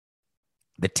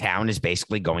 The town is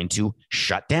basically going to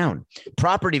shut down.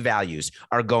 Property values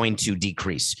are going to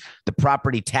decrease. The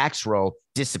property tax roll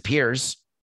disappears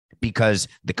because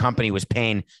the company was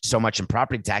paying so much in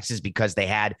property taxes because they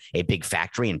had a big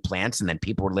factory and plants, and then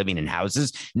people were living in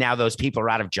houses. Now those people are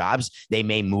out of jobs. They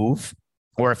may move,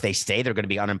 or if they stay, they're going to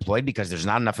be unemployed because there's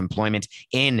not enough employment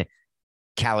in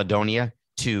Caledonia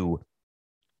to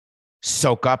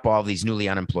soak up all these newly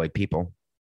unemployed people.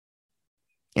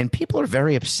 And people are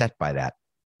very upset by that.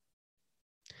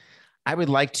 I would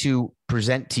like to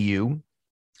present to you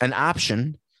an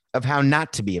option of how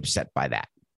not to be upset by that.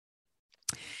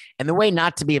 And the way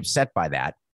not to be upset by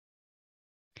that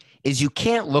is you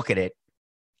can't look at it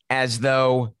as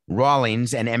though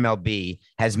Rawlings and MLB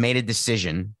has made a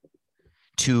decision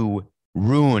to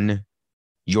ruin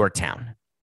your town.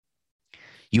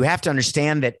 You have to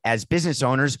understand that as business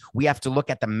owners, we have to look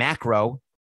at the macro,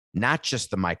 not just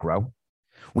the micro.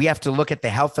 We have to look at the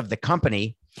health of the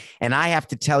company. And I have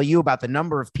to tell you about the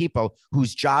number of people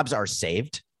whose jobs are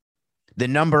saved, the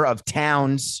number of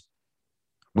towns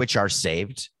which are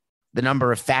saved, the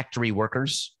number of factory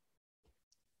workers,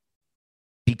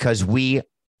 because we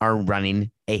are running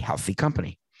a healthy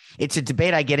company. It's a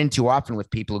debate I get into often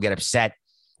with people who get upset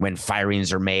when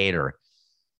firings are made, or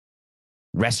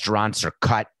restaurants are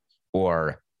cut,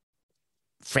 or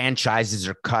franchises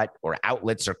are cut, or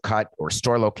outlets are cut, or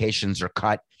store locations are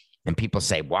cut. And people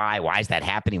say, why? Why is that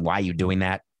happening? Why are you doing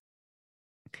that?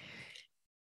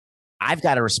 I've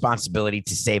got a responsibility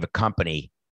to save a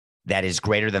company that is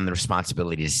greater than the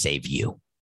responsibility to save you.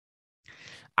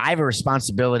 I have a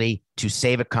responsibility to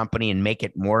save a company and make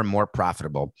it more and more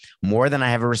profitable, more than I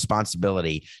have a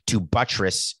responsibility to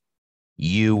buttress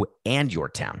you and your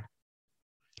town.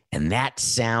 And that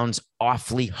sounds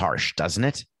awfully harsh, doesn't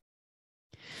it?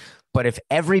 But if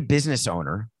every business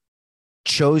owner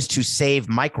chose to save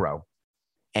micro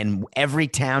and every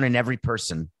town and every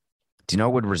person, do you know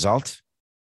what would result?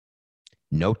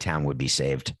 No town would be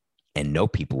saved and no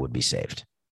people would be saved.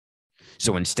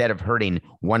 So instead of hurting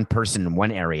one person in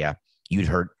one area, you'd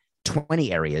hurt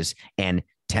 20 areas and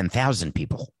 10,000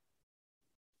 people.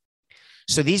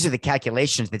 So these are the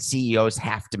calculations that CEOs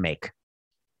have to make.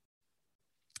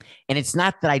 And it's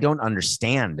not that I don't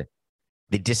understand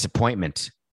the disappointment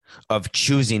of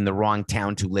choosing the wrong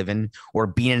town to live in or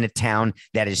being in a town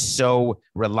that is so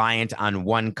reliant on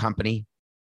one company.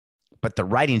 But the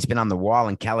writing's been on the wall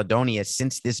in Caledonia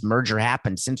since this merger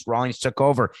happened, since Rawlings took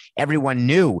over. Everyone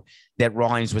knew that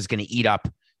Rawlings was going to eat up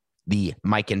the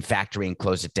Mikan factory and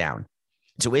close it down.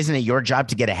 So isn't it your job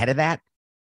to get ahead of that?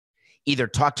 Either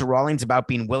talk to Rawlings about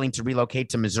being willing to relocate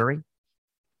to Missouri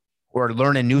or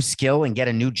learn a new skill and get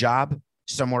a new job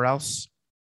somewhere else.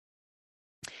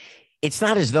 It's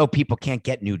not as though people can't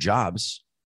get new jobs.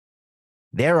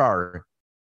 There are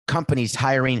companies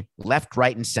hiring left,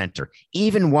 right, and center,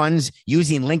 even ones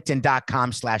using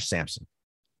LinkedIn.com/Samson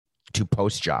to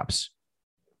post jobs.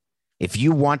 If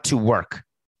you want to work,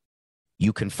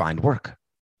 you can find work.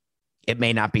 It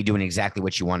may not be doing exactly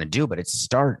what you want to do, but it's a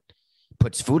start.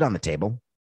 Puts food on the table.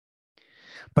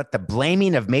 But the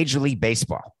blaming of Major League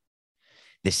Baseball,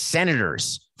 the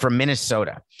senators from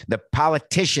Minnesota, the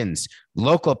politicians,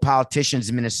 local politicians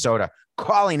in Minnesota,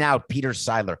 calling out Peter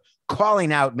Seidler,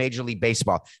 calling out Major League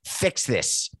Baseball, fix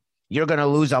this. You're going to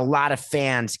lose a lot of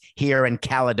fans here in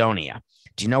Caledonia.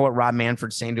 Do you know what Rob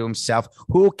Manfred's saying to himself?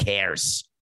 Who cares?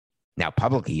 Now,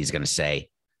 publicly, he's going to say,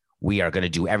 we are going to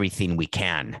do everything we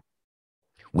can.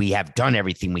 We have done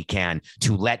everything we can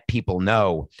to let people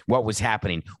know what was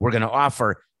happening. We're going to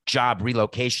offer job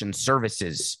relocation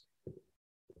services.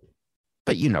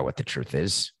 But you know what the truth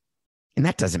is. And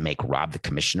that doesn't make Rob the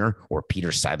commissioner or Peter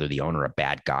Seidler the owner a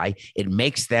bad guy. It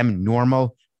makes them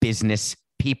normal business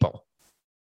people.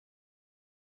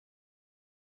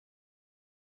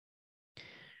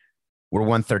 We're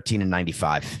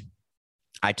 113-95.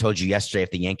 I told you yesterday if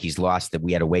the Yankees lost that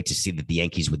we had to wait to see that the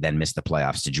Yankees would then miss the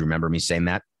playoffs. Did you remember me saying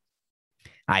that?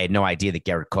 I had no idea that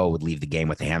Garrett Cole would leave the game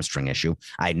with a hamstring issue.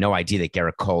 I had no idea that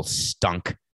Garrett Cole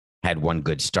stunk, had one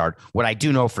good start. What I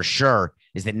do know for sure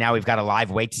is that now we've got a live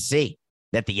wait to see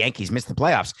that the Yankees missed the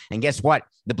playoffs. And guess what?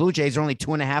 The Blue Jays are only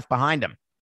 2.5 behind them.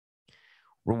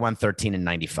 We're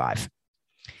 113-95.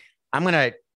 I'm going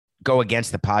to go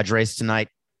against the Padres tonight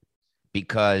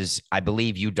because I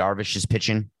believe Yu Darvish is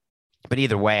pitching. But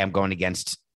either way, I'm going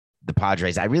against the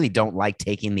Padres. I really don't like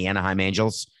taking the Anaheim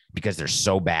Angels because they're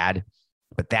so bad.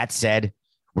 But that said,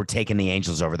 we're taking the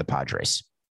Angels over the Padres.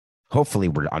 Hopefully,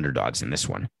 we're underdogs in this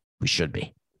one. We should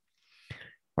be. All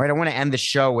right, I want to end the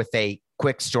show with a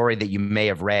quick story that you may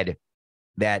have read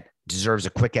that deserves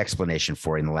a quick explanation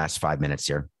for you in the last 5 minutes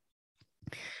here.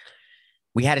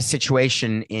 We had a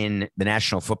situation in the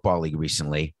National Football League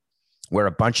recently where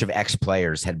a bunch of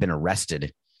ex-players had been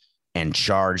arrested and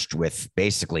charged with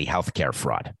basically healthcare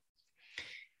fraud.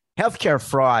 Healthcare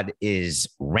fraud is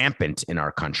rampant in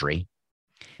our country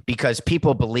because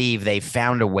people believe they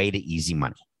found a way to easy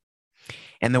money.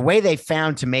 And the way they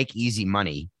found to make easy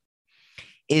money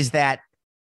is that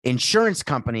insurance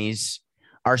companies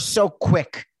are so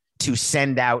quick to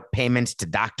send out payments to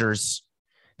doctors.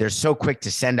 They're so quick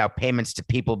to send out payments to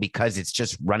people because it's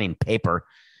just running paper.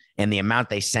 And the amount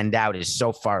they send out is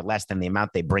so far less than the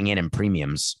amount they bring in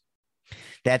premiums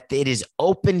that it is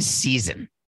open season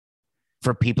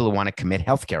for people who want to commit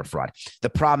healthcare fraud. The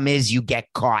problem is you get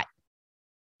caught.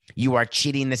 You are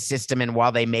cheating the system, and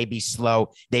while they may be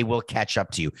slow, they will catch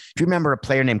up to you. Do you remember a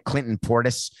player named Clinton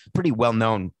Portis? Pretty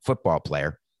well-known football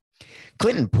player.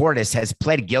 Clinton Portis has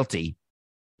pled guilty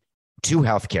to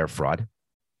healthcare fraud.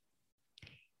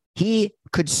 He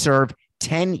could serve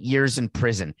 10 years in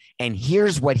prison, and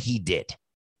here's what he did.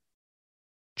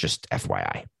 Just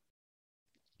FYI.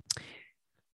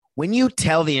 When you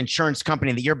tell the insurance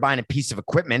company that you're buying a piece of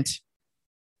equipment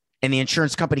and the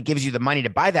insurance company gives you the money to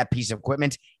buy that piece of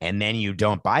equipment, and then you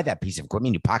don't buy that piece of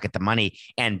equipment, you pocket the money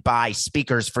and buy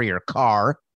speakers for your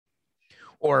car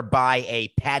or buy a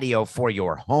patio for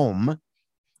your home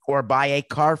or buy a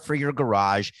car for your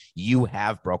garage, you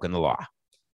have broken the law.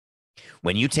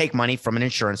 When you take money from an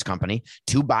insurance company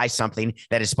to buy something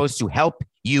that is supposed to help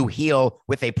you heal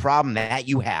with a problem that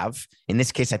you have, in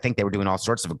this case, I think they were doing all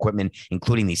sorts of equipment,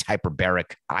 including these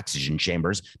hyperbaric oxygen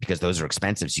chambers, because those are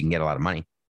expensive, so you can get a lot of money.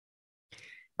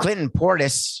 Clinton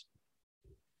Portis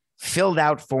filled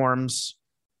out forms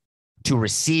to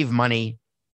receive money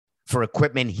for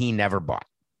equipment he never bought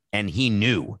and he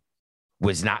knew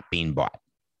was not being bought.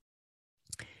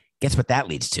 Guess what that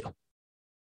leads to?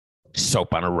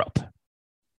 Soap on a rope.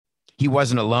 He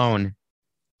wasn't alone.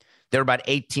 There were about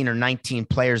 18 or 19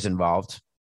 players involved.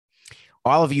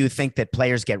 All of you think that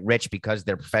players get rich because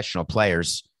they're professional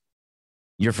players.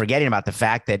 You're forgetting about the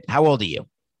fact that, how old are you?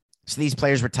 So these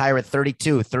players retire at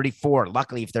 32, 34.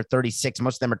 Luckily, if they're 36,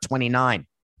 most of them are 29.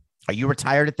 Are you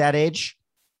retired at that age?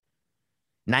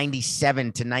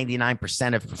 97 to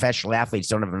 99% of professional athletes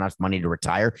don't have enough money to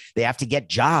retire. They have to get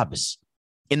jobs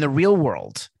in the real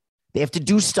world. They have to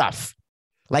do stuff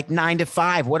like 9 to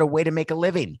 5. What a way to make a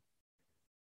living.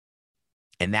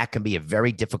 And that can be a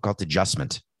very difficult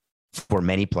adjustment for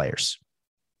many players.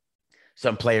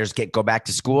 Some players go back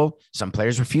to school. Some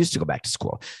players refuse to go back to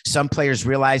school. Some players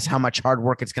realize how much hard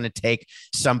work it's going to take.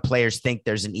 Some players think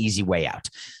there's an easy way out.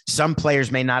 Some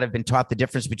players may not have been taught the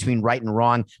difference between right and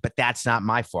wrong, but that's not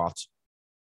my fault.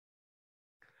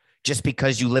 Just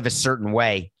because you live a certain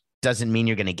way doesn't mean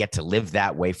you're going to get to live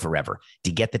that way forever.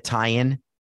 Do you get the tie-in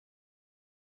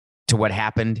to what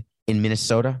happened in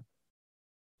Minnesota?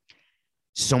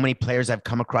 So many players I've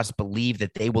come across believe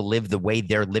that they will live the way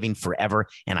they're living forever.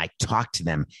 And I talk to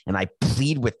them and I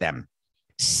plead with them.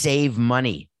 Save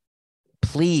money.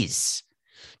 Please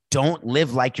don't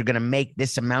live like you're going to make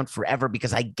this amount forever,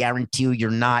 because I guarantee you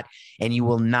you're not. And you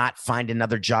will not find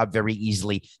another job very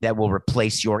easily that will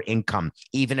replace your income,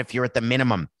 even if you're at the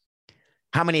minimum.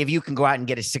 How many of you can go out and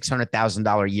get a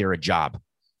 $600,000 a year job?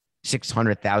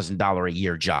 $600,000 a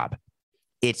year job.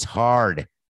 It's hard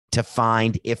to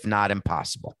find, if not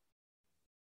impossible.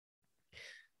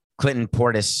 Clinton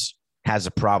Portis has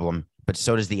a problem, but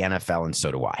so does the NFL, and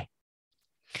so do I.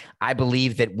 I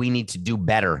believe that we need to do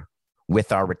better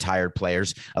with our retired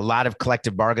players. A lot of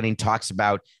collective bargaining talks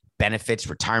about benefits,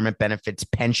 retirement benefits,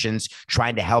 pensions,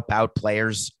 trying to help out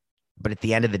players. But at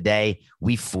the end of the day,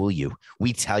 we fool you.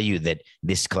 We tell you that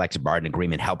this collective bargaining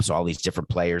agreement helps all these different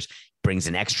players, brings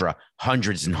an extra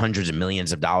hundreds and hundreds of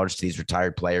millions of dollars to these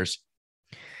retired players.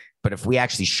 But if we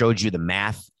actually showed you the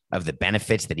math of the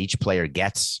benefits that each player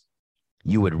gets,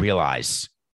 you would realize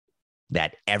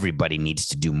that everybody needs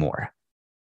to do more.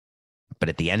 But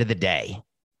at the end of the day,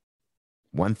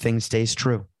 one thing stays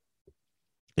true.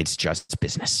 It's just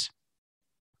business.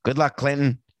 Good luck,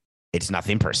 Clinton. It's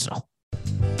nothing personal.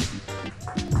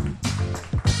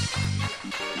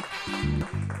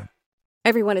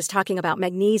 Everyone is talking about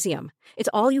magnesium. It's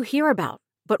all you hear about.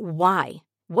 But why?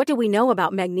 What do we know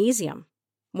about magnesium?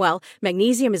 Well,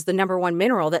 magnesium is the number one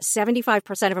mineral that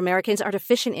 75% of Americans are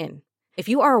deficient in. If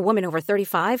you are a woman over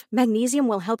 35, magnesium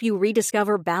will help you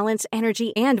rediscover balance,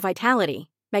 energy, and vitality.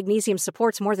 Magnesium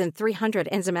supports more than 300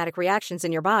 enzymatic reactions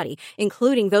in your body,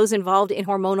 including those involved in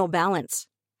hormonal balance.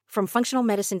 From functional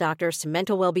medicine doctors to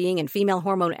mental well-being and female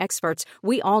hormone experts,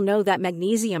 we all know that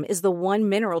magnesium is the one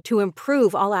mineral to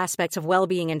improve all aspects of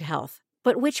well-being and health.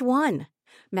 But which one?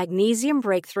 Magnesium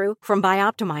Breakthrough from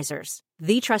Bioptimizers,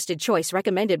 the trusted choice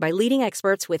recommended by leading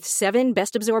experts with 7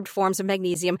 best-absorbed forms of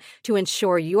magnesium to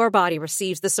ensure your body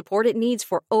receives the support it needs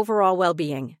for overall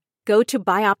well-being. Go to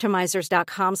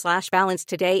bioptimizers.com/balance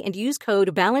today and use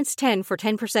code BALANCE10 for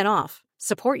 10% off.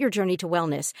 Support your journey to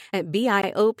wellness at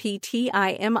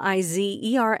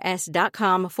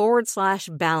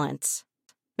bioptimizers.com/balance.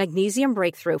 Magnesium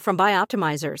Breakthrough from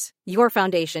Bioptimizers, your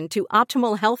foundation to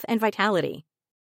optimal health and vitality.